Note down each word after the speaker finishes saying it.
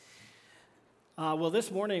This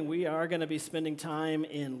morning we are going to be spending time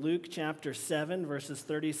in Luke chapter 7, verses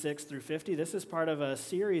 36 through 50. This is part of a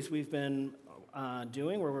series we've been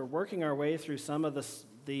doing where we're working our way through some of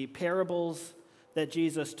the parables that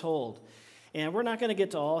Jesus told. And we're not going to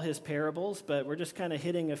get to all his parables, but we're just kind of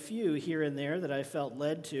hitting a few here and there that I felt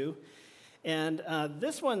led to. And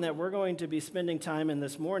this one that we're going to be spending time in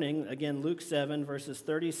this morning, again, Luke 7, verses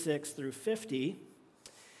 36 through 50,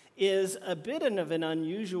 is a bit of an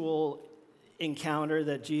unusual encounter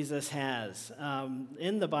that Jesus has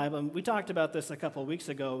in the Bible. We talked about this a couple weeks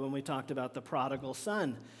ago when we talked about the prodigal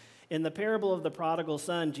son. In the parable of the prodigal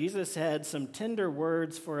son, Jesus had some tender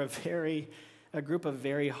words for a group of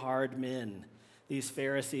very hard men, these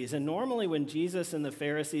Pharisees. And normally when Jesus and the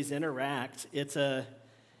Pharisees interact, it's a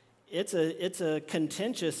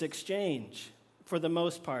contentious exchange for the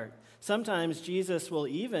most part. Sometimes Jesus will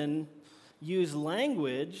even use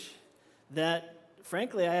language that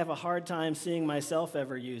frankly, I have a hard time seeing myself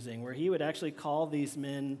ever using, where he would actually call these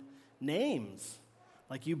men names,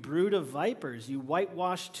 like you brood of vipers, you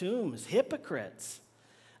whitewashed tombs, hypocrites,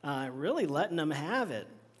 really letting them have it.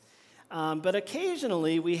 But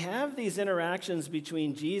occasionally, we have these interactions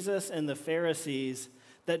between Jesus and the Pharisees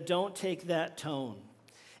that don't take that tone.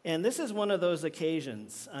 And this is one of those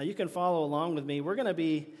occasions. You can follow along with me.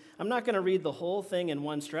 I'm not going to read the whole thing in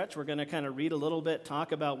one stretch. We're going to kind of read a little bit,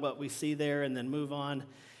 talk about what we see there, and then move on.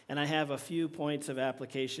 And I have a few points of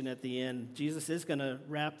application at the end. Jesus is going to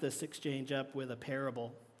wrap this exchange up with a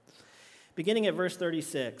parable. Beginning at verse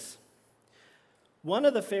 36, one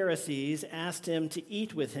of the Pharisees asked him to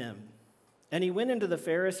eat with him. And he went into the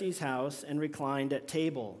Pharisee's house and reclined at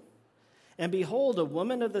table. And behold, a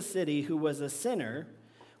woman of the city who was a sinner,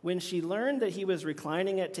 when she learned that he was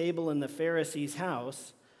reclining at table in the Pharisee's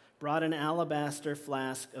house, brought an alabaster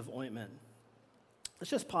flask of ointment.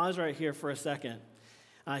 Let's just pause right here for a second.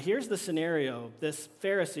 Here's the scenario. This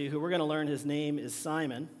Pharisee, who we're going to learn his name is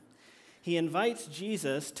Simon, he invites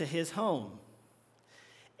Jesus to his home.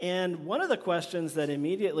 And one of the questions that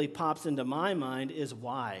immediately pops into my mind is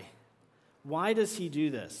why? Why does he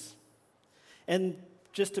do this? And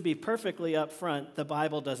just to be perfectly upfront, the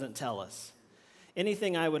Bible doesn't tell us.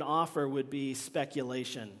 Anything I would offer would be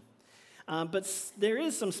speculation. But there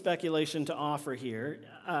is some speculation to offer here.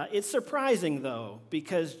 It's surprising, though,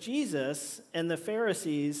 because Jesus and the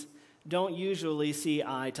Pharisees don't usually see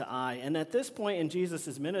eye to eye. And at this point in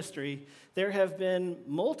Jesus' ministry, there have been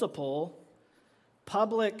multiple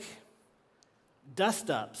public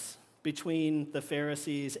dust-ups between the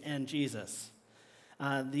Pharisees and Jesus.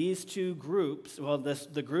 These two groups,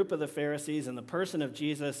 the group of the Pharisees and the person of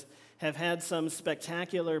Jesus, have had some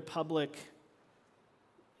spectacular public,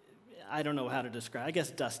 I don't know how to describe, I guess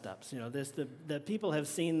dust-ups. The people have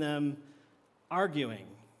seen them arguing.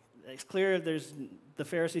 It's clear the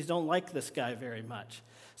Pharisees don't like this guy very much.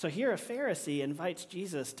 So here a Pharisee invites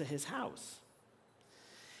Jesus to his house.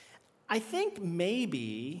 I think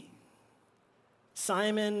maybe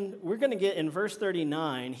Simon, we're going to get in verse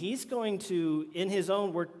 39, he's going to, in his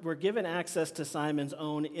own, we're given access to Simon's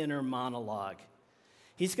own inner monologue.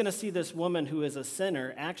 He's going to see this woman who is a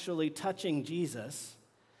sinner actually touching Jesus,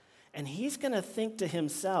 and he's going to think to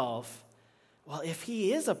himself, well, if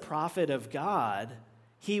he is a prophet of God,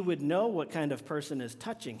 he would know what kind of person is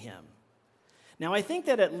touching him. Now, I think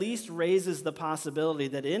that at least raises the possibility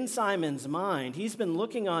that in Simon's mind, he's been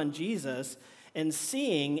looking on Jesus and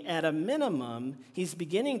seeing, at a minimum, he's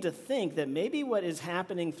beginning to think that maybe what is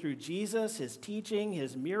happening through Jesus, his teaching,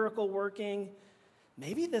 his miracle working,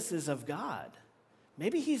 maybe this is of God.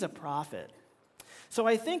 Maybe he's a prophet. So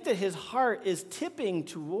I think that his heart is tipping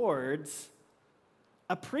towards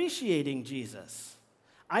appreciating Jesus.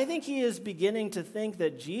 I think he is beginning to think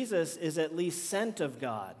that Jesus is at least sent of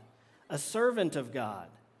God, a servant of God,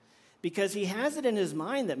 because he has it in his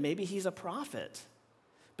mind that maybe he's a prophet.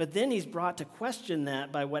 But then he's brought to question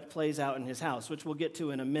that by what plays out in his house, which we'll get to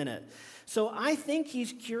in a minute. So I think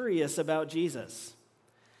he's curious about Jesus.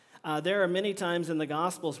 There are many times in the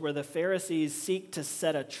Gospels where the Pharisees seek to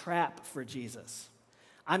set a trap for Jesus.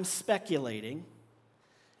 I'm speculating.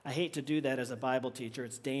 I hate to do that as a Bible teacher.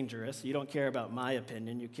 It's dangerous. You don't care about my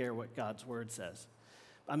opinion. You care what God's word says.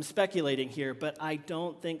 I'm speculating here, but I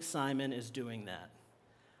don't think Simon is doing that.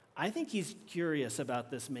 I think he's curious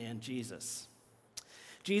about this man, Jesus.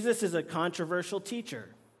 Jesus is a controversial teacher.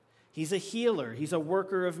 He's a healer. He's a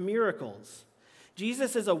worker of miracles.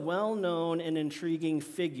 Jesus is a well-known and intriguing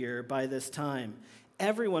figure by this time.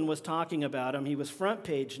 Everyone was talking about him. He was front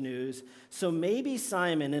page news. So maybe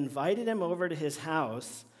Simon invited him over to his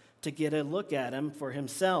house to get a look at him for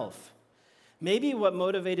himself. Maybe what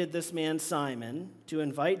motivated this man, Simon, to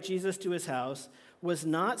invite Jesus to his house was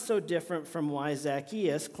not so different from why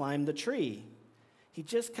Zacchaeus climbed the tree. He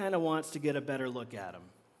just kind of wants to get a better look at him.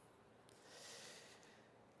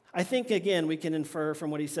 I think, again, we can infer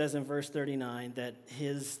from what he says in verse 39 that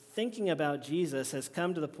his thinking about Jesus has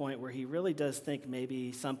come to the point where he really does think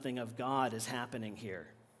maybe something of God is happening here.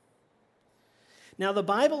 Now, the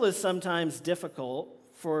Bible is sometimes difficult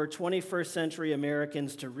for 21st century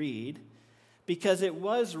Americans to read because it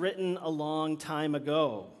was written a long time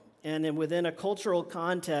ago and within a cultural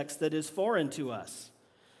context that is foreign to us.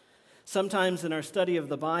 Sometimes in our study of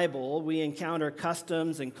the Bible, we encounter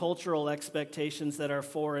customs and cultural expectations that are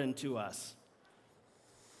foreign to us.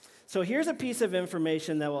 So here's a piece of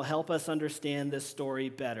information that will help us understand this story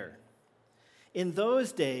better. In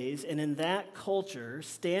those days and in that culture,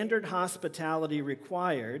 standard hospitality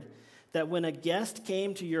required that when a guest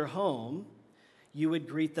came to your home, you would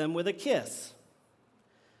greet them with a kiss,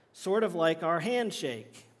 sort of like our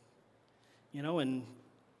handshake. You know, when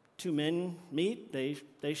two men meet,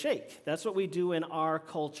 they shake. That's what we do in our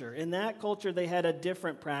culture. In that culture, they had a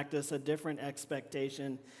different practice, a different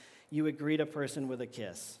expectation. You would greet a person with a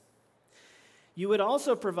kiss. You would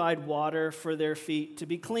also provide water for their feet to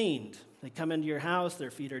be cleaned. They come into your house,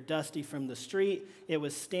 their feet are dusty from the street. It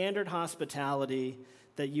was standard hospitality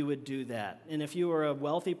that you would do that. And if you were a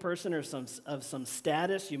wealthy person or of some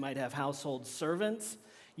status, you might have household servants.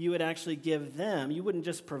 You would actually give them, you wouldn't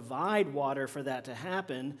just provide water for that to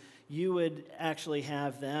happen, you would actually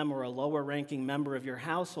have them or a lower ranking member of your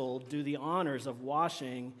household do the honors of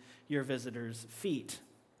washing your visitors' feet.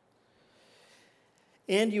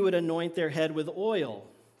 And you would anoint their head with oil.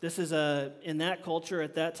 This is in that culture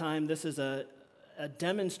at that time, this is a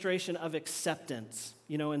demonstration of acceptance.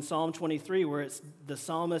 You know, in Psalm 23, where the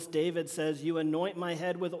psalmist David says, "You anoint my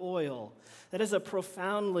head with oil." That is a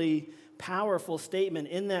profoundly powerful statement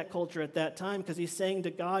in that culture at that time because he's saying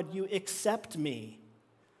to God, "You accept me."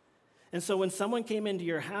 And so when someone came into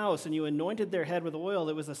your house and you anointed their head with oil,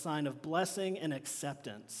 it was a sign of blessing and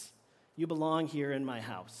acceptance. You belong here in my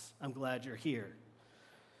house. I'm glad you're here.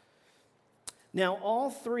 Now, all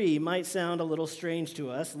three might sound a little strange to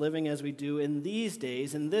us, living as we do in these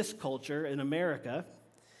days, in this culture, in America,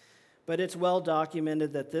 but it's well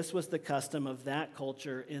documented that this was the custom of that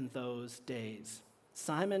culture in those days.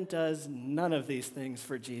 Simon does none of these things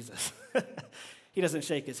for Jesus. He doesn't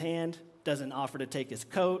shake his hand, doesn't offer to take his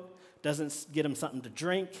coat, doesn't get him something to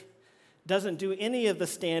drink, doesn't do any of the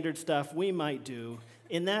standard stuff we might do.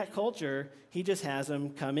 In that culture, he just has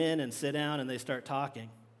them come in and sit down and they start talking.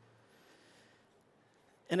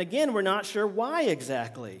 And again, we're not sure why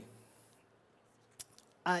exactly.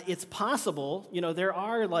 It's possible, you know, there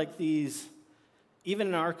are like these, even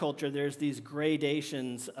in our culture, there's these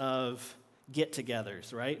gradations of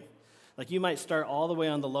get-togethers, right? Like you might start all the way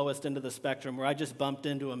on the lowest end of the spectrum where I just bumped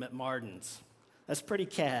into him at Martin's. That's pretty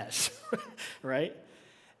cash, right?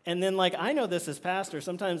 And then like I know this as pastor,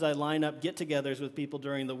 sometimes I line up get-togethers with people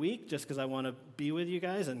during the week just because I want to be with you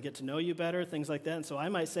guys and get to know you better, things like that. And so I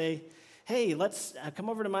might say, "Hey, let's come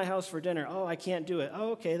over to my house for dinner." "Oh, I can't do it."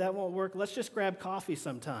 "Oh, okay, that won't work. Let's just grab coffee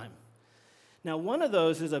sometime." Now, one of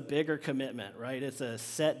those is a bigger commitment, right? It's a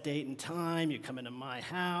set date and time. You come into my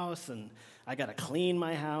house, and I got to clean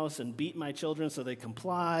my house and beat my children so they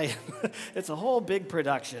comply. It's a whole big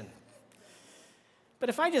production. But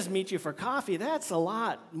if I just meet you for coffee, that's a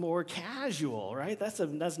lot more casual, right? That's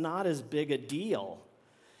not as big a deal.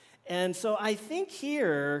 And so I think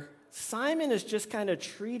here, Simon is just kind of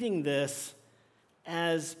treating this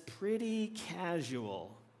as pretty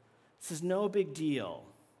casual. This is no big deal.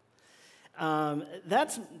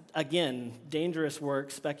 That's, again, dangerous work,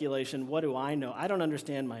 speculation. What do I know? I don't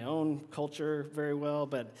understand my own culture very well,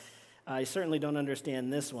 but I certainly don't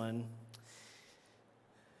understand this one.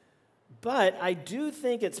 But I do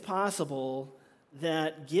think it's possible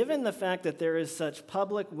that given the fact that there is such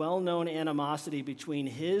public, well-known animosity between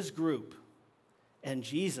his group and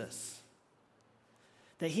Jesus,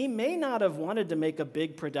 that he may not have wanted to make a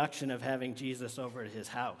big production of having Jesus over at his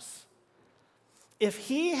house. If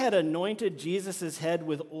he had anointed Jesus' head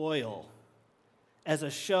with oil as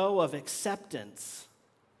a show of acceptance,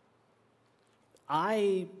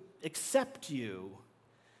 "I accept you,"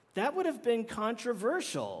 that would have been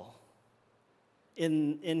controversial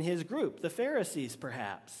in his group, the Pharisees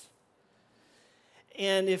perhaps.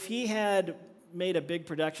 And if he had made a big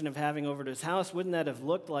production of having over to his house, wouldn't that have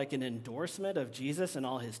looked like an endorsement of Jesus and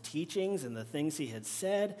all his teachings and the things he had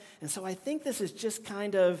said? And so I think this is just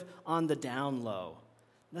kind of on the down low.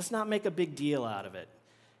 Let's not make a big deal out of it.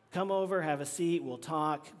 Come over, have a seat, we'll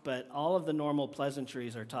talk, but all of the normal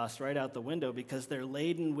pleasantries are tossed right out the window because they're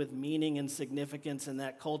laden with meaning and significance in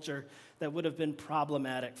that culture that would have been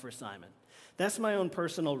problematic for Simon. That's my own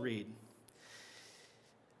personal read.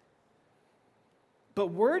 But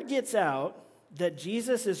word gets out that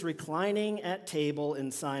Jesus is reclining at table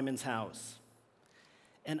in Simon's house.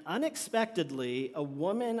 And unexpectedly, a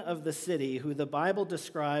woman of the city, who the Bible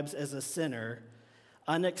describes as a sinner,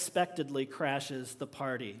 unexpectedly crashes the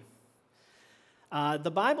party.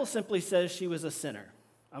 The Bible simply says she was a sinner.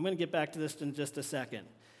 I'm going to get back to this in just a second.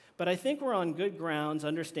 But I think we're on good grounds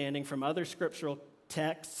understanding from other scriptural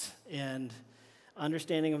texts and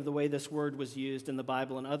understanding of the way this word was used in the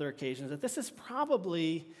Bible on other occasions that this is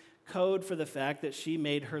probably code for the fact that she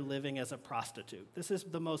made her living as a prostitute. This is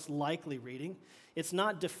the most likely reading. It's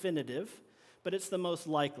not definitive, but it's the most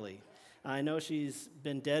likely. I know she's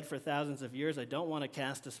been dead for thousands of years. I don't want to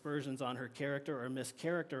cast aspersions on her character or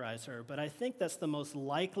mischaracterize her, but I think that's the most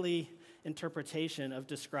likely interpretation of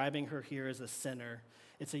describing her here as a sinner.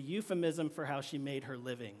 It's a euphemism for how she made her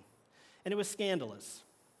living. And it was scandalous.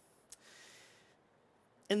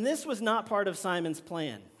 And this was not part of Simon's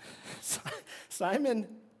plan. Simon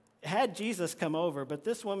had Jesus come over, but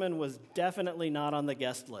this woman was definitely not on the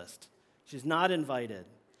guest list. She's not invited.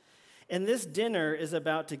 And this dinner is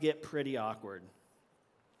about to get pretty awkward.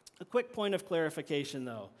 A quick point of clarification,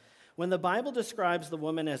 though. When the Bible describes the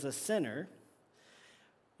woman as a sinner,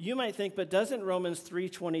 you might think, but doesn't Romans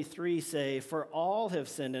 3:23 say, "For all have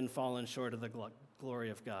sinned and fallen short of the glory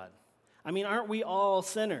of God"? I mean, aren't we all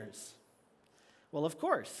sinners? Well, of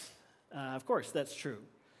course, that's true.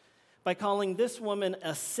 By calling this woman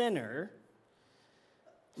a sinner,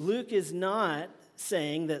 Luke is not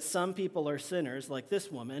saying that some people are sinners like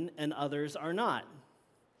this woman and others are not.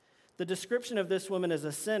 The description of this woman as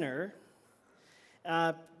a sinner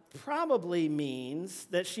probably means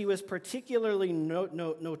that she was particularly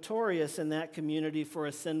notorious in that community for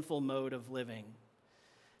a sinful mode of living.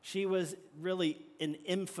 She was really an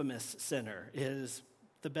infamous sinner, is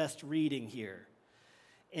the best reading here.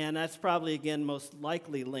 And that's probably, again, most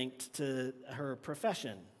likely linked to her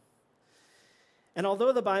profession. And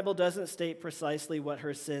although the Bible doesn't state precisely what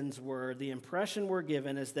her sins were, the impression we're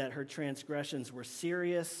given is that her transgressions were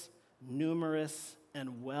serious, numerous,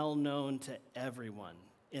 and well known to everyone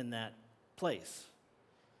in that place.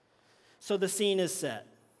 So the scene is set.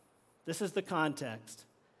 This is the context.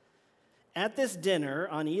 At this dinner,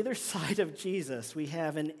 on either side of Jesus, we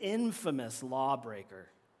have an infamous lawbreaker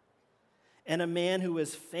and a man who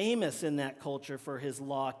is famous in that culture for his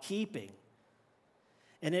law keeping.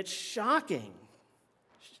 And it's shocking,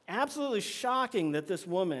 absolutely shocking, that this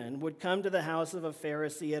woman would come to the house of a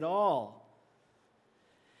Pharisee at all.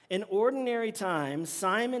 In ordinary times,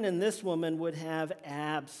 Simon and this woman would have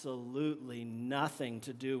absolutely nothing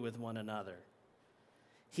to do with one another.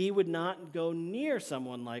 He would not go near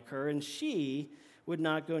someone like her, and she would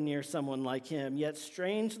not go near someone like him. Yet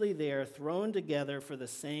strangely, they are thrown together for the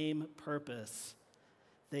same purpose.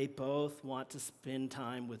 They both want to spend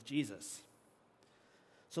time with Jesus.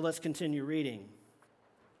 So let's continue reading.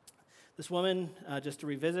 This woman, just to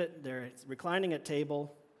revisit, they're reclining at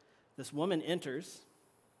table. This woman enters,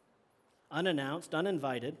 unannounced,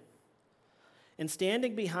 uninvited, and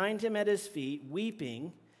standing behind him at his feet,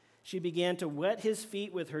 weeping, she began to wet his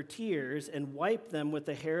feet with her tears and wiped them with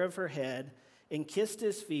the hair of her head and kissed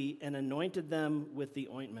his feet and anointed them with the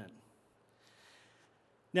ointment.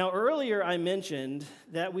 Now, earlier I mentioned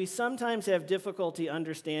that we sometimes have difficulty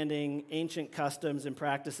understanding ancient customs and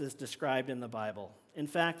practices described in the Bible. In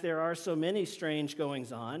fact, there are so many strange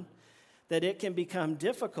goings-on that it can become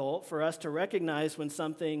difficult for us to recognize when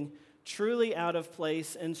something truly out of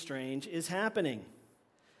place and strange is happening.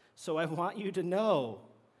 So I want you to know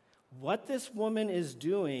what this woman is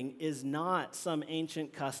doing is not some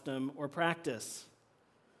ancient custom or practice.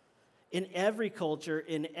 In every culture,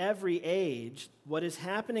 in every age, what is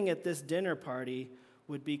happening at this dinner party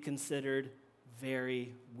would be considered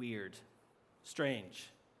very weird, strange,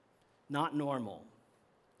 not normal.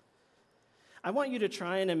 I want you to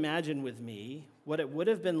try and imagine with me what it would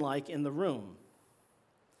have been like in the room.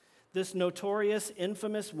 This notorious,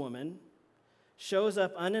 infamous woman shows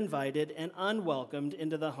up uninvited and unwelcomed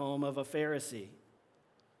into the home of a Pharisee.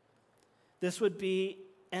 This would be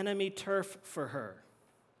enemy turf for her.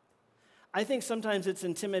 I think sometimes it's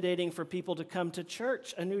intimidating for people to come to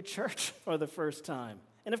church, a new church, for the first time.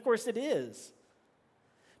 And of course it is,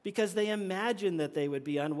 because they imagine that they would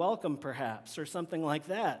be unwelcome perhaps, or something like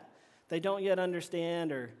that. They don't yet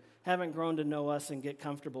understand or haven't grown to know us and get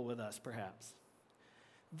comfortable with us perhaps.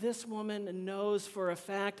 This woman knows for a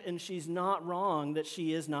fact, and she's not wrong, that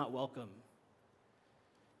she is not welcome.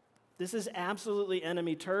 This is absolutely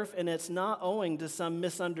enemy turf, and it's not owing to some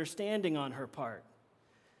misunderstanding on her part.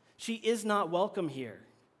 She is not welcome here.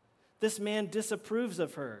 This man disapproves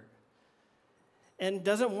of her. and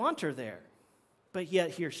doesn't want her there. But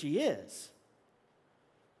yet here she is.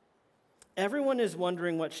 Everyone is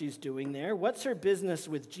wondering what she's doing there. What's her business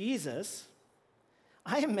with Jesus?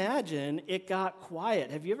 I imagine it got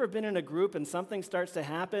quiet. Have you ever been in a group and something starts to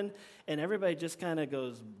happen and everybody just kind of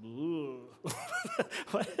goes,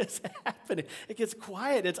 what is happening? It gets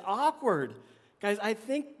quiet. It's awkward. Guys, I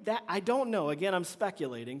think that, I don't know. Again, I'm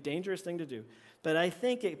speculating. Dangerous thing to do. But I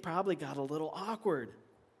think it probably got a little awkward.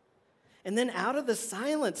 And then out of the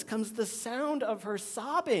silence comes the sound of her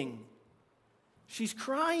sobbing. She's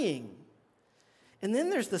crying. And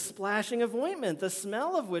then there's the splashing of ointment, the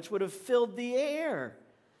smell of which would have filled the air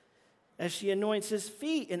as she anoints his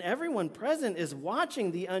feet. And everyone present is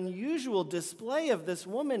watching the unusual display of this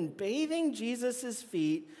woman bathing Jesus'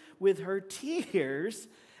 feet with her tears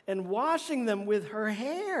and washing them with her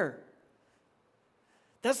hair.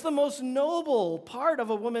 That's the most noble part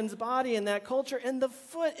of a woman's body in that culture, and the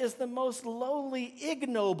foot is the most lowly,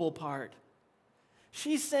 ignoble part.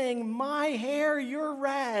 She's saying, my hair, your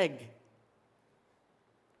rag.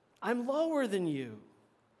 I'm lower than you.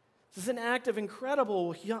 This is an act of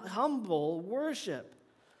incredible, humble worship.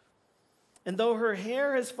 And though her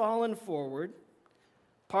hair has fallen forward,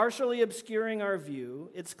 partially obscuring our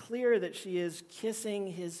view, it's clear that she is kissing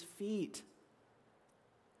his feet.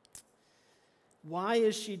 Why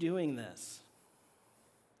is she doing this?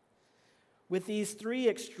 With these three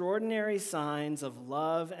extraordinary signs of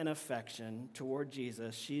love and affection toward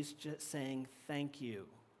Jesus, she's just saying thank you.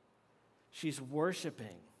 She's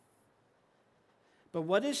worshiping. But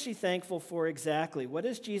what is she thankful for exactly? What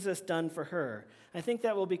has Jesus done for her? I think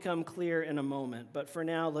that will become clear in a moment, but for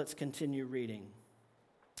now, let's continue reading.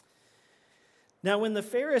 Now, when the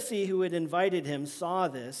Pharisee who had invited him saw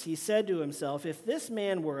this, he said to himself, if this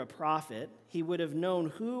man were a prophet, he would have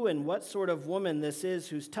known who and what sort of woman this is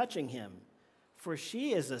who's touching him, for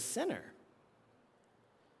she is a sinner.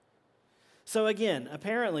 So again,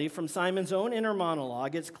 apparently from Simon's own inner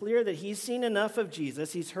monologue, it's clear that he's seen enough of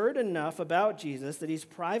Jesus, he's heard enough about Jesus, that he's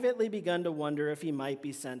privately begun to wonder if he might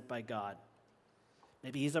be sent by God.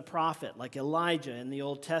 Maybe he's a prophet like Elijah in the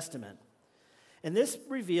Old Testament. And this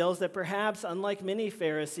reveals that perhaps, unlike many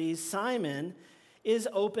Pharisees, Simon is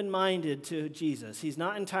open-minded to Jesus. He's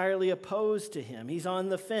not entirely opposed to him. He's on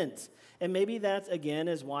the fence. And maybe that, again,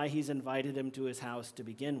 is why he's invited him to his house to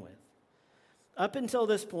begin with. Up until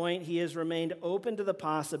this point, he has remained open to the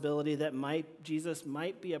possibility that Jesus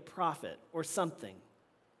might be a prophet or something.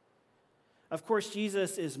 Of course,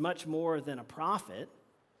 Jesus is much more than a prophet,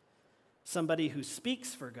 somebody who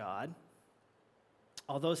speaks for God.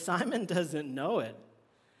 Although Simon doesn't know it,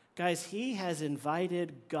 guys, he has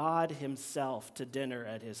invited God himself to dinner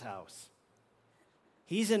at his house.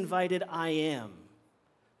 He's invited I Am,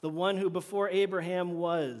 the one who before Abraham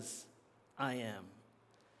was I Am.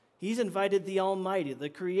 He's invited the Almighty, the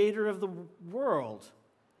creator of the world,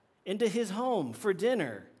 into his home for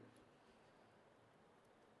dinner.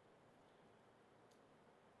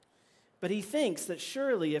 But he thinks that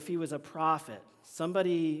surely if he was a prophet,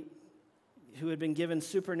 somebody who had been given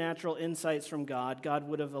supernatural insights from God, God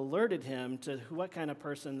would have alerted him to what kind of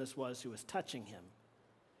person this was who was touching him.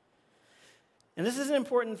 And this is an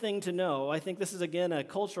important thing to know. I think this is, again, a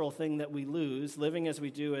cultural thing that we lose, living as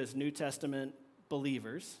we do as New Testament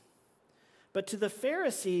believers. But to the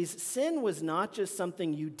Pharisees, sin was not just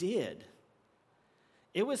something you did.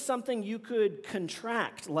 It was something you could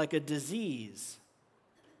contract like a disease.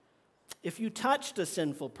 If you touched a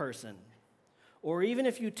sinful person, or even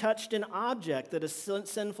if you touched an object that a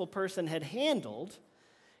sinful person had handled,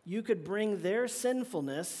 you could bring their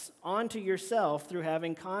sinfulness onto yourself through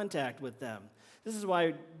having contact with them. This is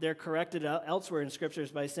why they're corrected elsewhere in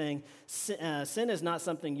scriptures by saying sin is not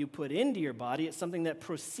something you put into your body, it's something that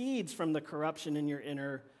proceeds from the corruption in your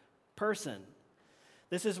inner person.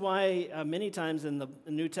 This is why many times in the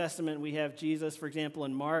New Testament we have Jesus, for example,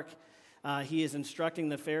 in Mark, he is instructing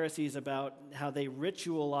the Pharisees about how they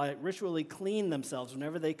ritually clean themselves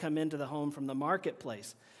whenever they come into the home from the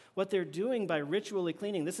marketplace. What they're doing by ritually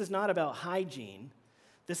cleaning, this is not about hygiene.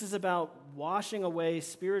 This is about washing away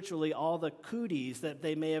spiritually all the cooties that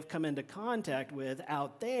they may have come into contact with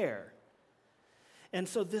out there. And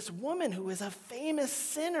so this woman who is a famous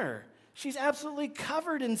sinner, she's absolutely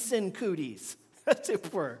covered in sin cooties, as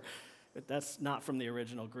it were. But that's not from the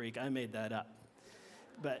original Greek. I made that up.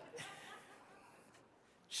 But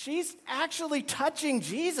she's actually touching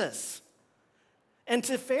Jesus. And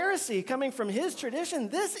to Pharisee, coming from his tradition,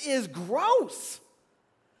 this is gross.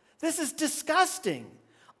 This is disgusting.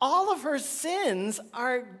 All of her sins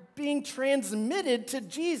are being transmitted to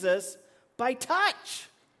Jesus by touch.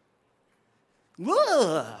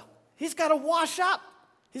 Ugh, he's got to wash up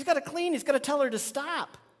He's got to clean. He's got to tell her to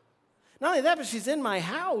stop. Not only that, but she's in my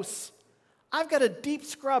house. I've got to deep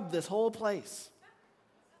scrub this whole place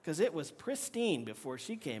because it was pristine before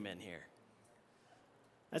she came in here.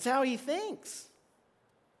 That's how he thinks.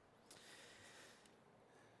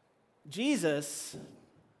 Jesus,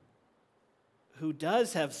 who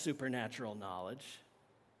does have supernatural knowledge,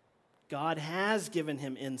 God has given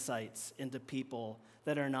him insights into people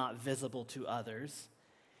that are not visible to others.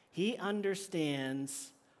 He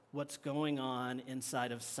understands what's going on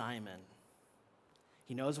inside of Simon.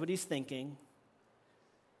 He knows what he's thinking.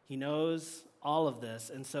 He knows all of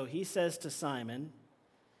this. And so he says to Simon,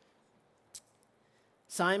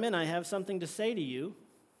 Simon, I have something to say to you.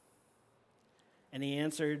 And he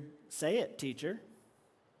answered, say it, teacher.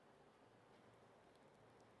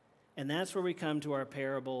 And that's where we come to our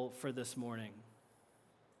parable for this morning.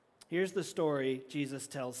 Here's the story Jesus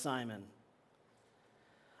tells Simon.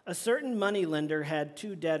 A certain moneylender had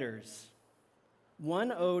 2 debtors.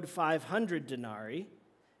 One owed 500 denarii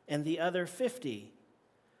and the other 50.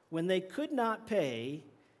 When they could not pay,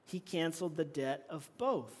 he canceled the debt of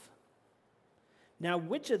both. Now,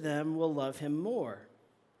 which of them will love him more?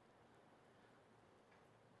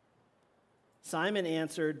 Simon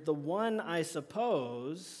answered, the one, I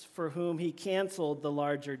suppose, for whom he canceled the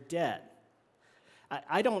larger debt.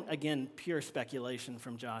 I don't, again, pure speculation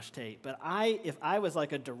from Josh Tate, but if I was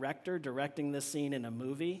like a director directing this scene in a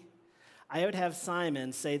movie, I would have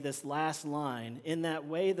Simon say this last line in that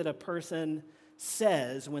way that a person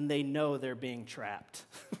says when they know they're being trapped.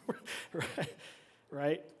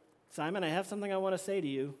 Right? Simon, I have something I want to say to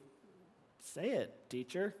you. Say it,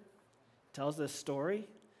 teacher. Tells this story.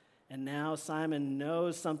 And now Simon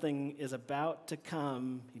knows something is about to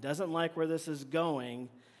come. He doesn't like where this is going.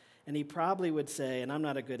 And he probably would say, and I'm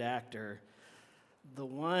not a good actor, the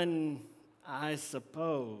one, I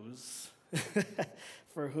suppose,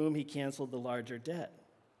 for whom he canceled the larger debt.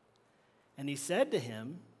 And he said to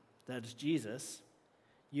him, that is Jesus,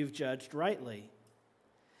 you've judged rightly.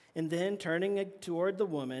 And then turning toward the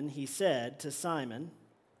woman, he said to Simon,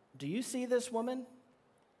 do you see this woman?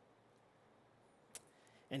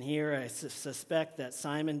 And here I suspect that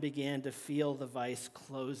Simon began to feel the vice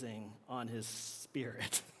closing on his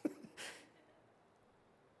spirit.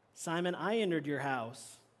 Simon, I entered your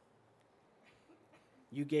house.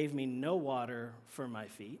 You gave me no water for my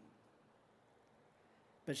feet,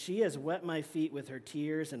 but she has wet my feet with her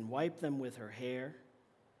tears and wiped them with her hair.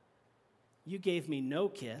 You gave me no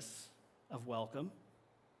kiss of welcome,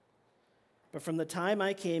 but from the time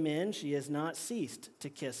I came in, she has not ceased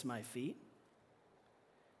to kiss my feet.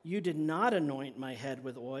 You did not anoint my head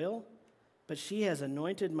with oil, but she has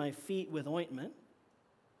anointed my feet with ointment.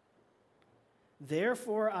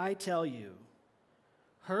 Therefore I tell you,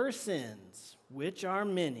 her sins, which are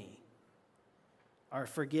many, are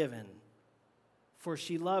forgiven, for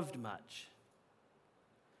she loved much.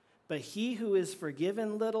 But he who is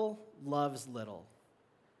forgiven little loves little.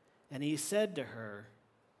 And he said to her,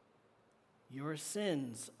 your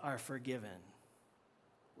sins are forgiven.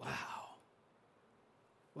 Wow.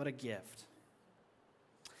 What a gift.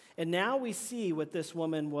 And now we see what this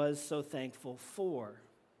woman was so thankful for.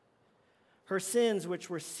 Her sins, which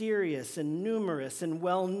were serious and numerous and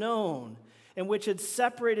well known, and which had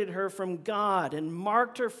separated her from God and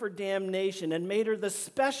marked her for damnation and made her the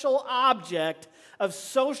special object of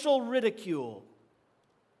social ridicule,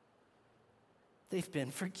 they've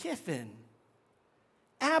been forgiven.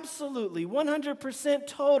 Absolutely, 100%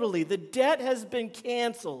 totally. The debt has been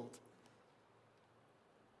canceled.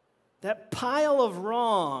 That pile of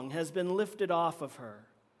wrong has been lifted off of her.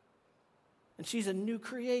 And she's a new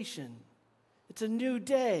creation. It's a new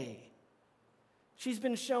day. She's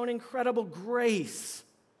been shown incredible grace.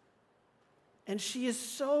 And she is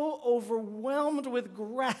so overwhelmed with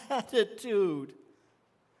gratitude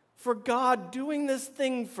for God doing this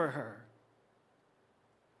thing for her,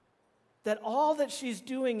 that all that she's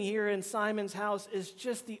doing here in Simon's house is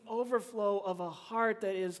just the overflow of a heart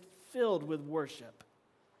that is filled with worship.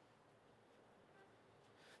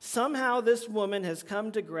 Somehow this woman has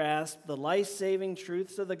come to grasp the life-saving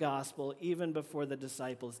truths of the gospel even before the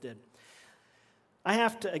disciples did. I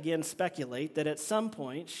have to, again, speculate that at some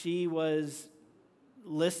point she was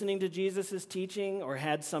listening to Jesus' teaching or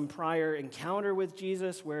had some prior encounter with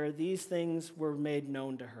Jesus where these things were made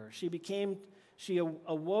known to her. She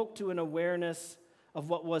awoke to an awareness of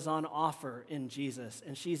what was on offer in Jesus,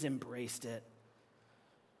 and she's embraced it.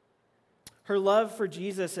 Her love for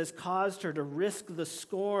Jesus has caused her to risk the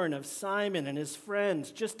scorn of Simon and his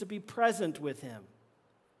friends just to be present with him.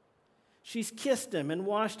 She's kissed him and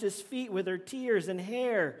washed his feet with her tears and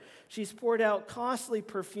hair. She's poured out costly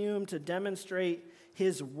perfume to demonstrate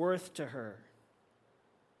his worth to her.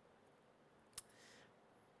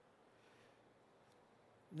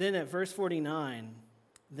 Then at verse 49,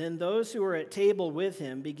 then those who were at table with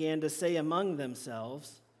him began to say among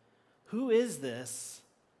themselves, "Who is this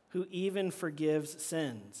who even forgives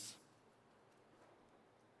sins?"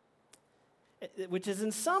 Which is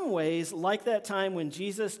in some ways like that time when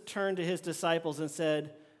Jesus turned to his disciples and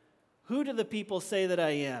said, "Who do the people say that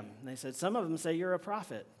I am?" And they said, "Some of them say you're a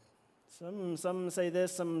prophet. Some say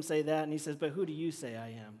this, some say that." And he says, "But who do you say I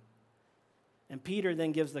am?" And Peter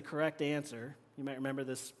then gives the correct answer. You might remember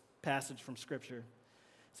this passage from Scripture.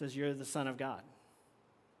 It says, "You're the Son of God."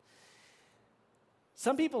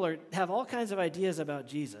 Some people have all kinds of ideas about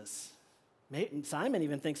Jesus. Simon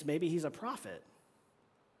even thinks maybe he's a prophet.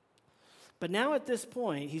 But now at this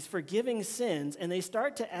point, he's forgiving sins, and they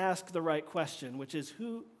start to ask the right question, which is,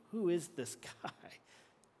 who is this guy?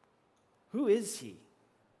 Who is he?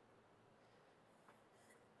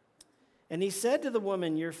 And he said to the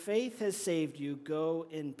woman, "Your faith has saved you. Go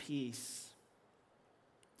in peace."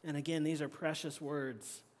 And again, these are precious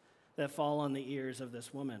words that fall on the ears of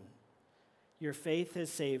this woman. Your faith has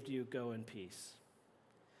saved you. Go in peace.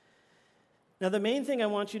 Now, the main thing I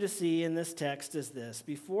want you to see in this text is this.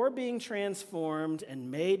 Before being transformed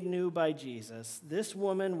and made new by Jesus, this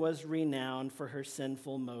woman was renowned for her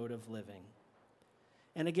sinful mode of living.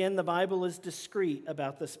 And again, the Bible is discreet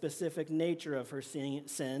about the specific nature of her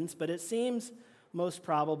sins, but it seems most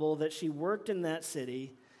probable that she worked in that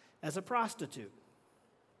city as a prostitute.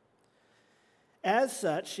 As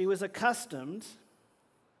such, she was accustomed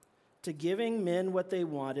to giving men what they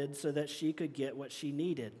wanted so that she could get what she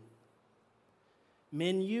needed.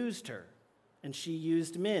 Men used her, and she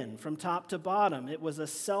used men. From top to bottom, it was a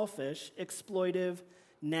selfish, exploitive,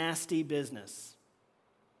 nasty business.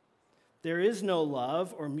 There is no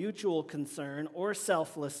love or mutual concern or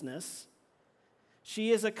selflessness.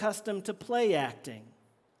 She is accustomed to play acting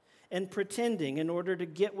and pretending in order to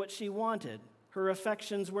get what she wanted. Her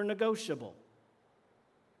affections were negotiable.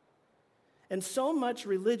 And so much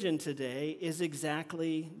religion today is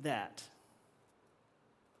exactly that.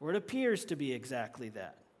 Or it appears to be exactly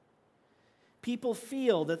that. People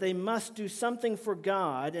feel that they must do something for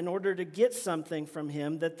God in order to get something from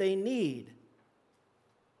him that they need.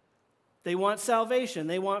 They want salvation.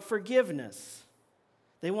 They want forgiveness.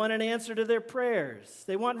 They want an answer to their prayers.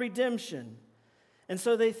 They want redemption. And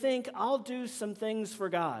so they think, I'll do some things for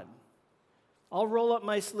God. I'll roll up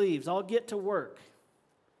my sleeves. I'll get to work.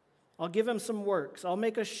 I'll give him some works. I'll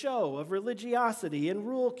make a show of religiosity and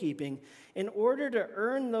rule keeping in order to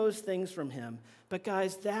earn those things from him. But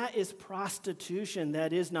guys, that is prostitution.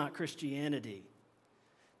 That is not Christianity.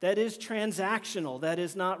 That is transactional. That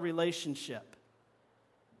is not relationship.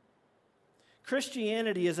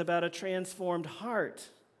 Christianity is about a transformed heart,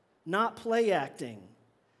 not play acting.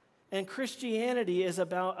 And Christianity is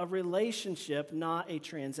about a relationship, not a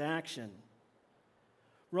transaction.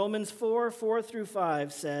 Romans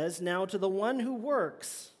 4:4-5 says, "Now to the one who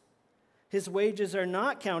works, his wages are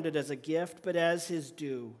not counted as a gift, but as his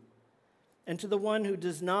due. And to the one who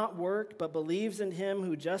does not work, but believes in him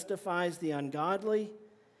who justifies the ungodly,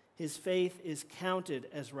 his faith is counted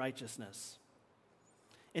as righteousness."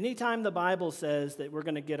 Anytime the Bible says that we're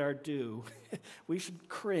going to get our due, we should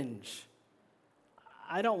cringe.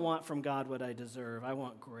 I don't want from God what I deserve. I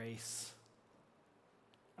want grace.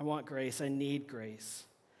 I want grace. I need grace.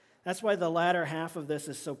 That's why the latter half of this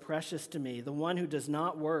is so precious to me. The one who does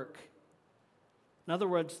not work. In other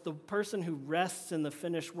words, the person who rests in the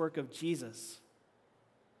finished work of Jesus.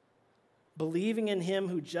 Believing in him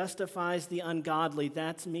who justifies the ungodly,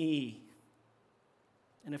 that's me.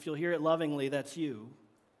 And if you'll hear it lovingly, that's you.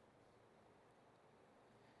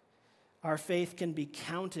 Our faith can be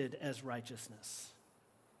counted as righteousness.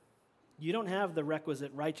 You don't have the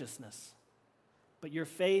requisite righteousness, but your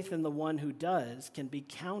faith in the one who does can be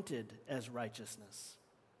counted as righteousness.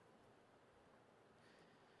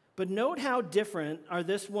 But note how different are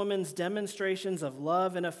this woman's demonstrations of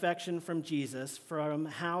love and affection from Jesus from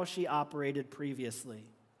how she operated previously.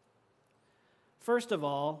 First of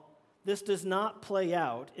all, this does not play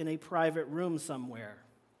out in a private room somewhere,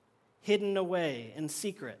 hidden away in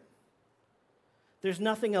secret. There's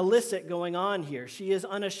nothing illicit going on here. She is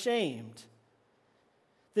unashamed.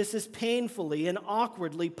 This is painfully and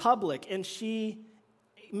awkwardly public, and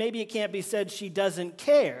maybe it can't be said she doesn't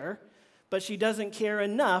care, but she doesn't care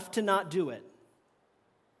enough to not do it.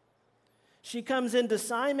 She comes into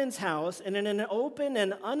Simon's house, and in an open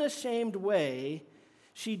and unashamed way,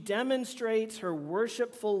 she demonstrates her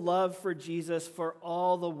worshipful love for Jesus for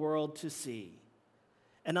all the world to see.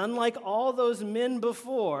 And unlike all those men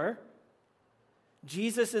before,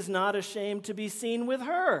 Jesus is not ashamed to be seen with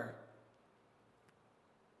her.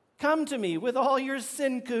 Come to me with all your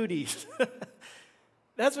sin cooties.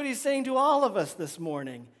 That's what he's saying to all of us this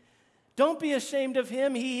morning. Don't be ashamed of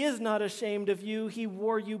him. He is not ashamed of you. He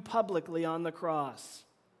wore you publicly on the cross.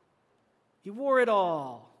 He wore it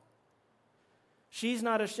all. She's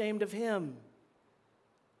not ashamed of him.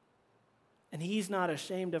 And he's not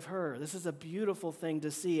ashamed of her. This is a beautiful thing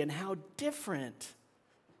to see. And how different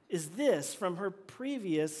is this from her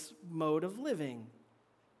previous mode of living?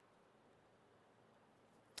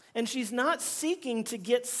 And she's not seeking to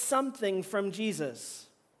get something from Jesus.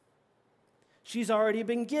 She's already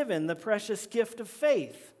been given the precious gift of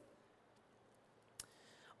faith.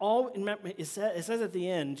 Remember, it says at the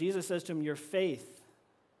end, Jesus says to him, your faith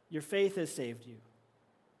has saved you.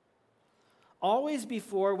 Always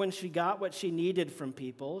before, when she got what she needed from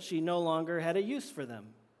people, she no longer had a use for them.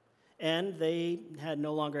 And they had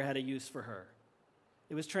no longer had a use for her.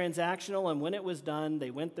 It was transactional, and when it was done,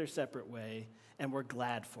 they went their separate way and were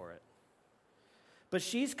glad for it. But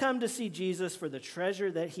she's come to see Jesus for the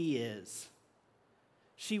treasure that he is.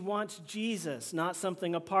 She wants Jesus, not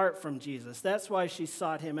something apart from Jesus. That's why she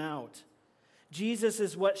sought him out. Jesus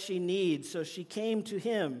is what she needs, so she came to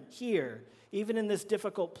him here, even in this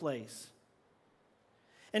difficult place.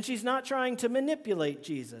 And she's not trying to manipulate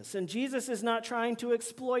Jesus, and Jesus is not trying to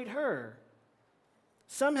exploit her.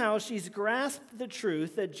 Somehow she's grasped the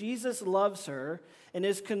truth that Jesus loves her and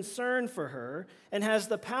is concerned for her and has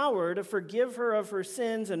the power to forgive her of her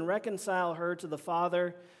sins and reconcile her to the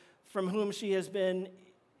Father from whom she has been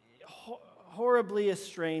horribly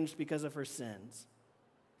estranged because of her sins.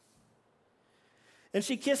 And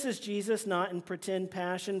she kisses Jesus not in pretend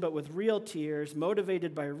passion, but with real tears,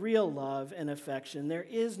 motivated by real love and affection. There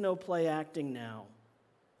is no play acting now.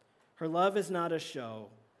 Her love is not a show.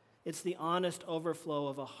 It's the honest overflow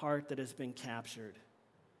of a heart that has been captured.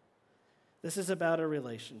 This is about a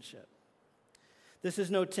relationship. This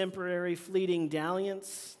is no temporary, fleeting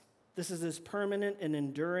dalliance. This is as permanent and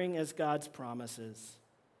enduring as God's promises.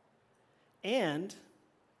 And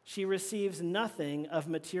she receives nothing of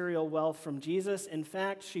material wealth from Jesus. In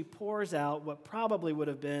fact, she pours out what probably would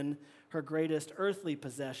have been her greatest earthly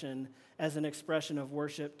possession as an expression of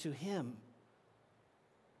worship to him.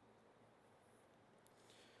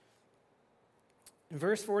 In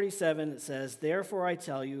verse 47, it says, "Therefore I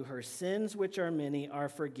tell you, her sins, which are many, are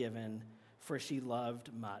forgiven, for she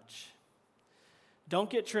loved much." Don't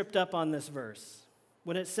get tripped up on this verse.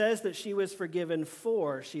 When it says that she was forgiven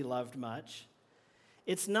for she loved much,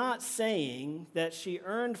 it's not saying that she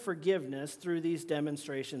earned forgiveness through these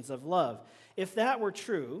demonstrations of love. If that were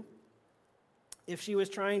true, if she was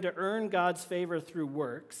trying to earn God's favor through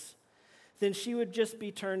works, then she would just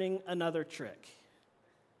be turning another trick.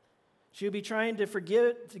 She would be trying to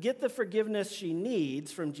get the forgiveness she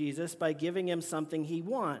needs from Jesus by giving him something he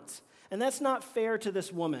wants. And that's not fair to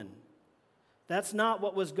this woman. That's not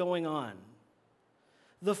what was going on.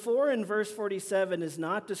 The for in verse 47 is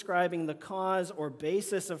not describing the cause or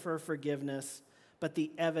basis of her forgiveness, but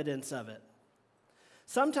the evidence of it.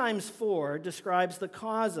 Sometimes for describes the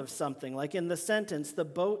cause of something, like in the sentence, the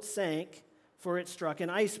boat sank for it struck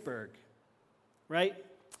an iceberg, right?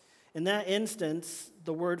 In that instance,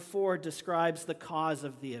 the word for describes the cause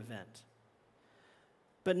of the event.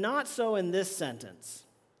 But not so in this sentence.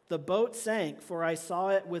 The boat sank, for I saw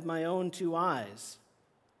it with my own two eyes.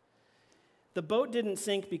 The boat didn't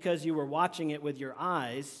sink because you were watching it with your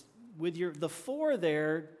eyes. The for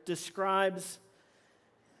there describes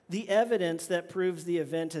the evidence that proves the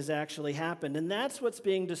event has actually happened. And that's what's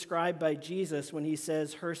being described by Jesus when he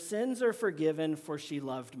says, her sins are forgiven, for she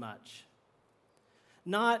loved much.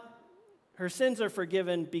 Not her sins are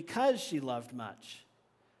forgiven because she loved much.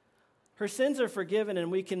 Her sins are forgiven,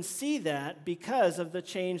 and we can see that because of the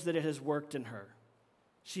change that it has worked in her.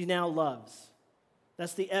 She now loves.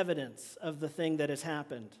 That's the evidence of the thing that has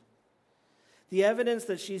happened. The evidence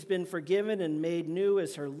that she's been forgiven and made new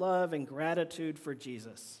is her love and gratitude for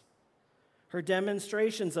Jesus. Her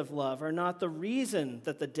demonstrations of love are not the reason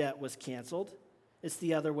that the debt was canceled. It's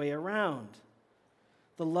the other way around.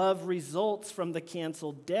 The love results from the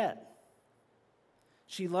canceled debt.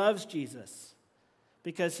 She loves Jesus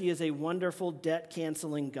because he is a wonderful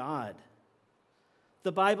debt-canceling God.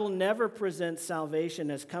 The Bible never presents salvation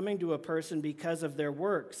as coming to a person because of their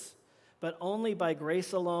works, but only by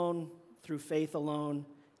grace alone, through faith alone,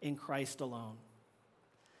 in Christ alone.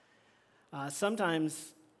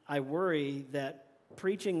 Sometimes I worry that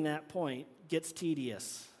preaching that point gets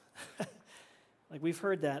tedious. Like we've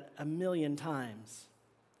heard that a million times.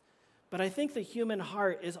 But I think the human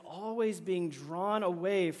heart is always being drawn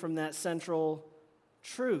away from that central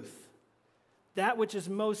truth, that which is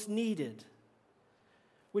most needed,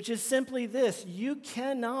 which is simply this: you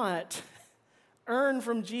cannot earn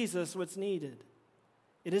from Jesus what's needed.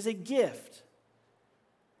 It is a gift.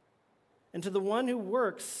 And to the one who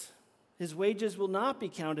works, his wages will not be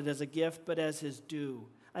counted as a gift, but as his due.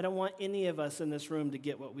 I don't want any of us in this room to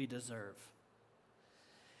get what we deserve.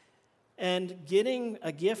 And getting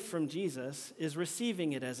a gift from Jesus is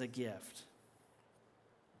receiving it as a gift.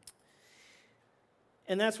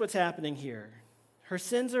 And that's what's happening here. Her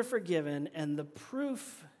sins are forgiven, and the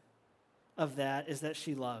proof of that is that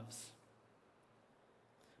she loves.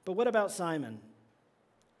 But what about Simon?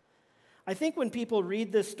 I think when people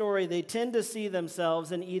read this story, they tend to see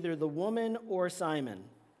themselves in either the woman or Simon.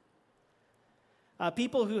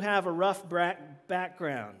 People who have a rough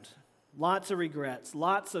background, lots of regrets,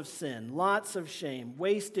 lots of sin, lots of shame,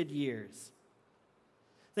 wasted years.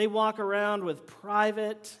 They walk around with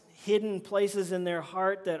private, hidden places in their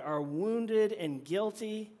heart that are wounded and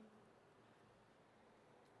guilty.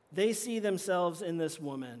 They see themselves in this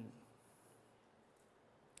woman.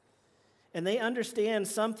 And they understand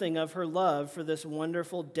something of her love for this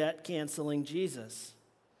wonderful debt-canceling Jesus.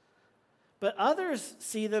 But others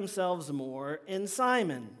see themselves more in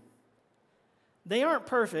Simon. They aren't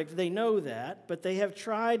perfect, they know that, but they have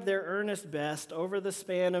tried their earnest best over the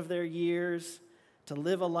span of their years to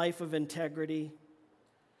live a life of integrity.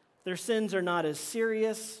 Their sins are not as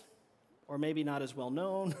serious, or maybe not as well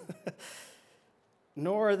known,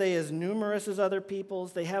 nor are they as numerous as other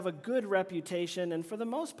people's. They have a good reputation, and for the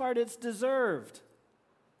most part, it's deserved.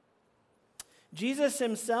 Jesus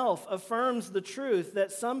himself affirms the truth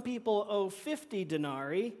that some people owe 50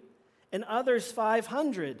 denarii and others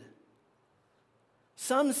 500.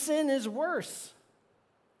 Some sin is worse,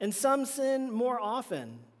 and some sin more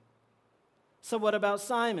often. So what about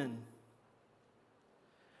Simon?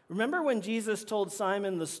 Remember when Jesus told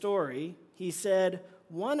Simon the story, he said,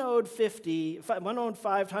 one owed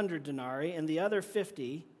 500 denarii and the other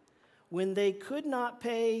 50. When they could not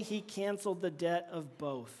pay, he canceled the debt of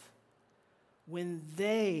both. When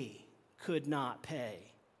they could not pay.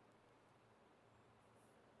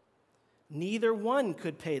 Neither one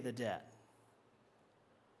could pay the debt.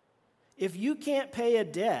 If you can't pay a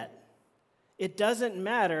debt, it doesn't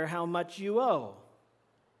matter how much you owe.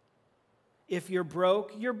 If you're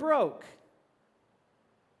broke, you're broke.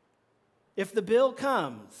 If the bill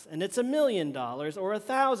comes and it's $1 million or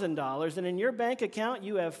 $1,000 and in your bank account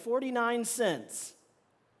you have 49 cents,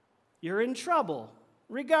 you're in trouble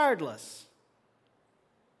regardless.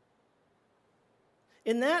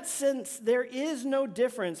 In that sense, there is no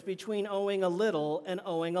difference between owing a little and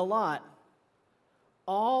owing a lot.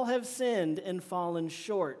 All have sinned and fallen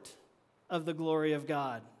short of the glory of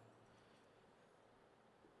God.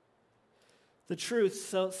 The truth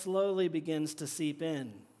so slowly begins to seep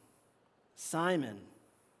in. Simon,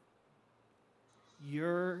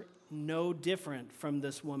 you're no different from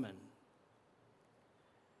this woman.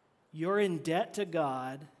 You're in debt to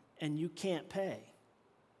God and you can't pay.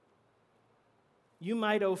 You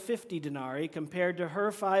might owe 50 denarii compared to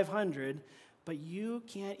her 500, but you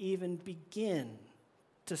can't even begin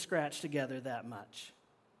to scratch together that much.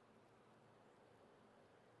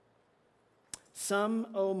 Some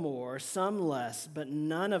owe more, some less, but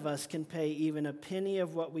none of us can pay even a penny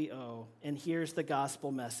of what we owe. And here's the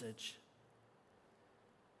gospel message.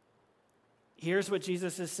 Here's what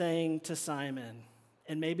Jesus is saying to Simon,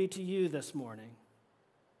 and maybe to you this morning.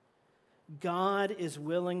 God is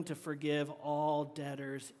willing to forgive all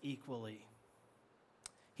debtors equally.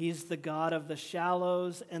 He's the God of the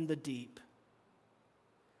shallows and the deep.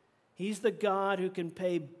 He's the God who can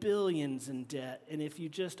pay billions in debt, and if you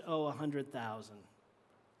just owe 100,000,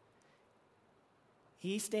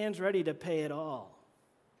 he stands ready to pay it all.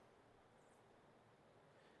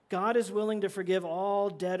 God is willing to forgive all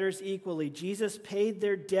debtors equally. Jesus paid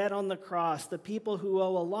their debt on the cross, the people who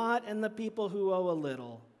owe a lot and the people who owe a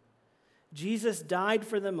little. Jesus died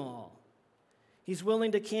for them all. He's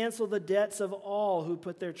willing to cancel the debts of all who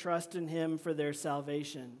put their trust in him for their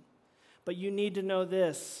salvation. But you need to know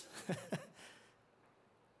this.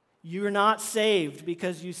 You're not saved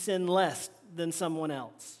because you sin less than someone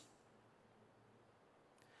else.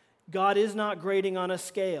 God is not grading on a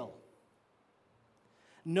scale.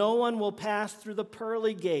 No one will pass through the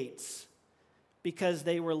pearly gates because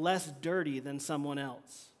they were less dirty than someone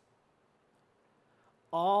else.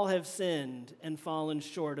 All have sinned and fallen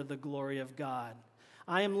short of the glory of God.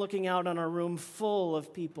 I am looking out on a room full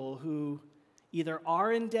of people who either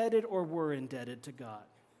are indebted or were indebted to God.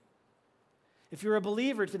 If you're a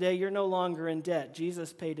believer today, you're no longer in debt.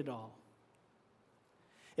 Jesus paid it all.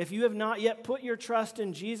 if you have not yet put your trust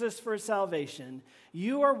in Jesus for salvation,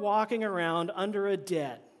 you are walking around under a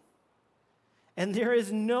debt. And there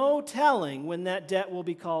is no telling when that debt will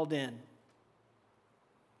be called in.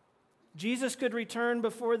 Jesus could return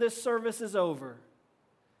before this service is over,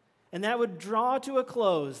 and that would draw to a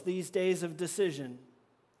close these days of decision.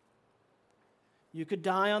 You could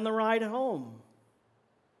die on the ride home.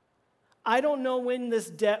 I don't know when this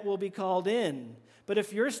debt will be called in, but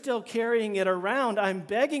if you're still carrying it around, I'm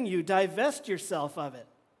begging you, divest yourself of it.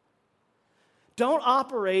 Don't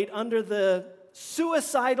operate under the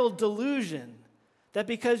suicidal delusion that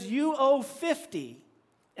because you owe 50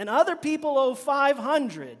 and other people owe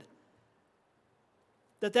 500,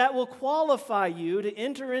 that will qualify you to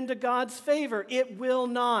enter into God's favor. It will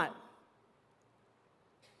not.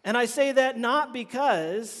 And I say that not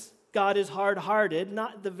because God is hard-hearted,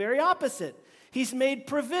 not the very opposite. He's made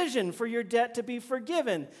provision for your debt to be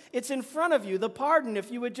forgiven. It's in front of you, the pardon, if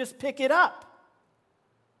you would just pick it up.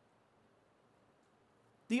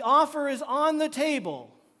 The offer is on the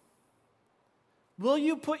table. Will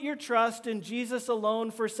you put your trust in Jesus alone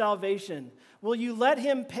for salvation? Will you let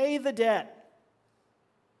him pay the debt?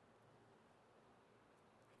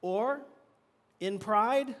 Or, in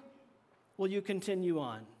pride, will you continue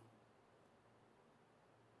on?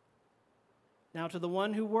 Now, to the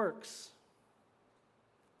one who works,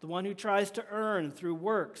 the one who tries to earn through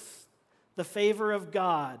works the favor of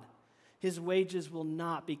God, his wages will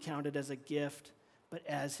not be counted as a gift, but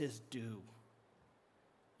as his due.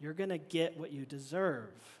 You're going to get what you deserve.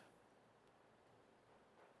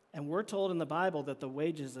 And we're told in the Bible that the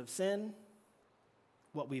wages of sin,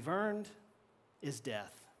 what we've earned, is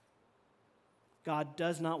death. God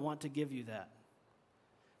does not want to give you that.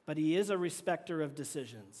 But he is a respecter of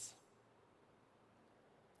decisions.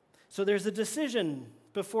 So there's a decision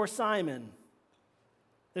before Simon.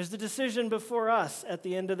 There's the decision before us at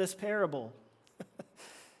the end of this parable.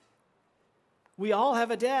 We all have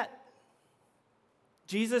a debt.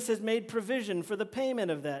 Jesus has made provision for the payment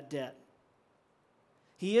of that debt.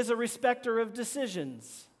 He is a respecter of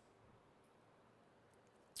decisions.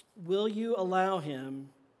 Will you allow him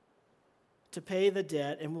to pay the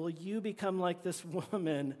debt, and will you become like this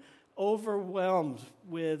woman, overwhelmed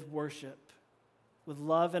with worship, with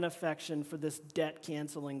love and affection for this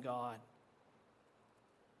debt-canceling God?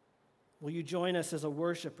 Will you join us as a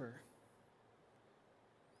worshiper?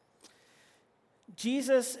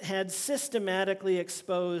 Jesus had systematically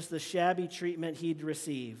exposed the shabby treatment he'd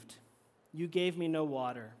received. You gave me no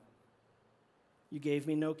water. You gave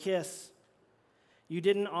me no kiss. You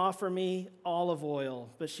didn't offer me olive oil,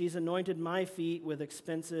 but she's anointed my feet with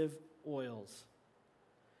expensive oils.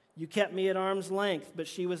 You kept me at arm's length, but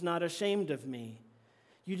she was not ashamed of me.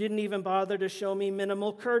 You didn't even bother to show me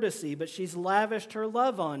minimal courtesy, but she's lavished her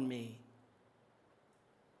love on me.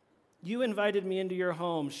 You invited me into your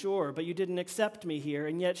home, sure, but you didn't accept me here,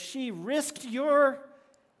 and yet she risked your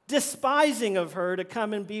despising of her to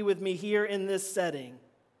come and be with me here in this setting.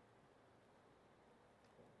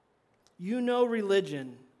 You know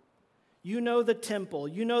religion. You know the temple.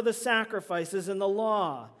 You know the sacrifices and the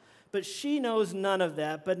law. But she knows none of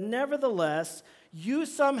that. But nevertheless, you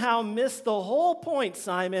somehow miss the whole point,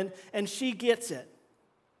 Simon, and she gets it.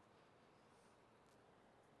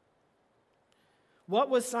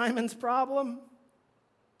 What was Simon's problem?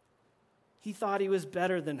 He thought he was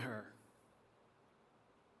better than her.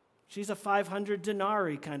 She's a 500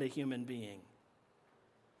 denarii kind of human being.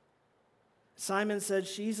 Simon said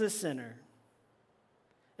she's a sinner.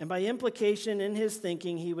 And by implication in his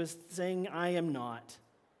thinking, he was saying, I am not.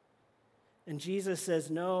 And Jesus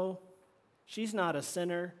says, no, she's not a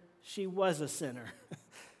sinner. She was a sinner.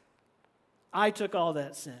 I took all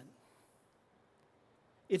that sin.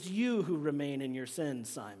 It's you who remain in your sins,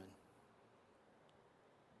 Simon.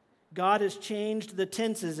 God has changed the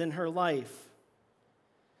tenses in her life.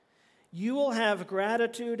 You will have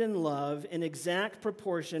gratitude and love in exact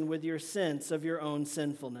proportion with your sense of your own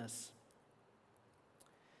sinfulness.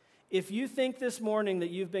 If you think this morning that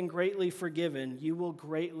you've been greatly forgiven, you will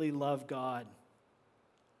greatly love God.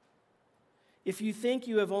 If you think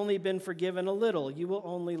you have only been forgiven a little, you will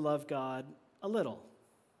only love God a little.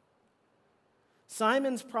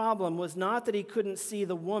 Simon's problem was not that he couldn't see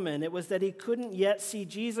the woman, it was that he couldn't yet see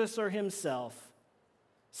Jesus or himself.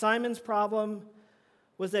 Simon's problem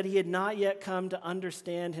was that he had not yet come to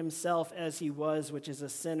understand himself as he was, which is a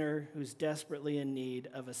sinner who's desperately in need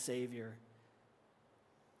of a Savior.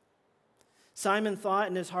 Simon thought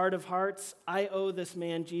in his heart of hearts, I owe this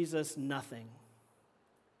man Jesus nothing.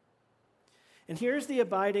 And here's the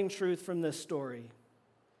abiding truth from this story.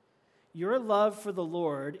 Your love for the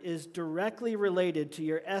Lord is directly related to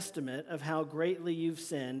your estimate of how greatly you've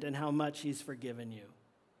sinned and how much he's forgiven you.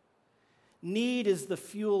 Need is the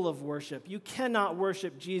fuel of worship. You cannot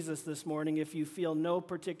worship Jesus this morning if you feel no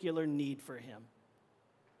particular need for him.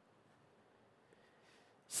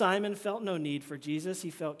 Simon felt no need for Jesus. He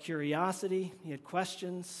felt curiosity. He had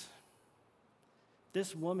questions.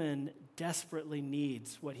 This woman desperately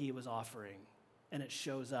needs what he was offering, and it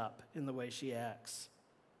shows up in the way she acts.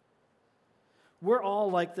 We're all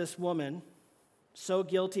like this woman, so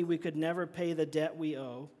guilty we could never pay the debt we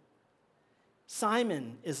owe.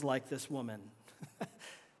 Simon is like this woman.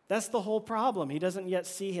 That's the whole problem. He doesn't yet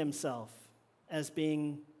see himself as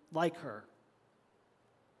being like her.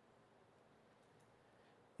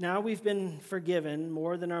 Now we've been forgiven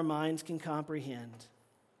more than our minds can comprehend.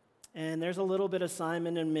 And there's a little bit of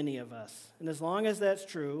Simon in many of us. And as long as that's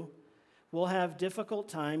true, we'll have difficult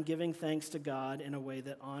time giving thanks to God in a way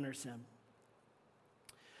that honors him.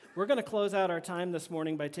 We're going to close out our time this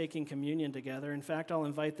morning by taking communion together. In fact, I'll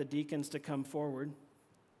invite the deacons to come forward.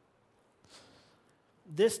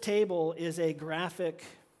 This table is a graphic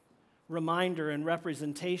reminder and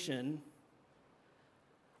representation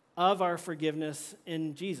of our forgiveness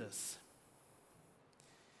in Jesus.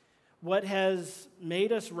 What has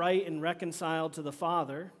made us right and reconciled to the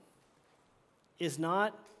Father is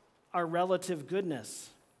not our relative goodness.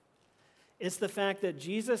 It's the fact that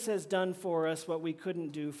Jesus has done for us what we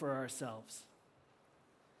couldn't do for ourselves.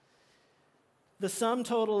 The sum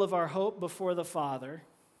total of our hope before the Father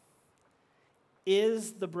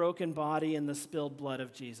is the broken body and the spilled blood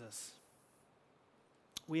of Jesus.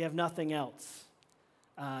 We have nothing else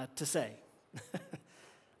to say.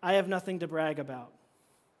 I have nothing to brag about.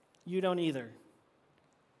 You don't either.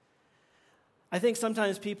 I think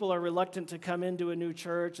sometimes people are reluctant to come into a new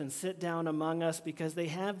church and sit down among us because they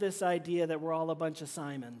have this idea that we're all a bunch of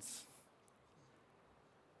Simons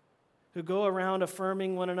who go around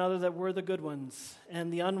affirming one another that we're the good ones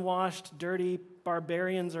and the unwashed, dirty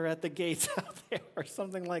barbarians are at the gates out there or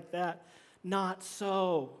something like that. Not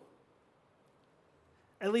so.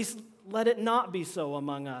 At least let it not be so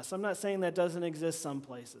among us. I'm not saying that doesn't exist some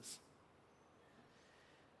places.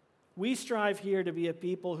 We strive here to be a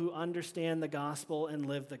people who understand the gospel and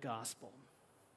live the gospel.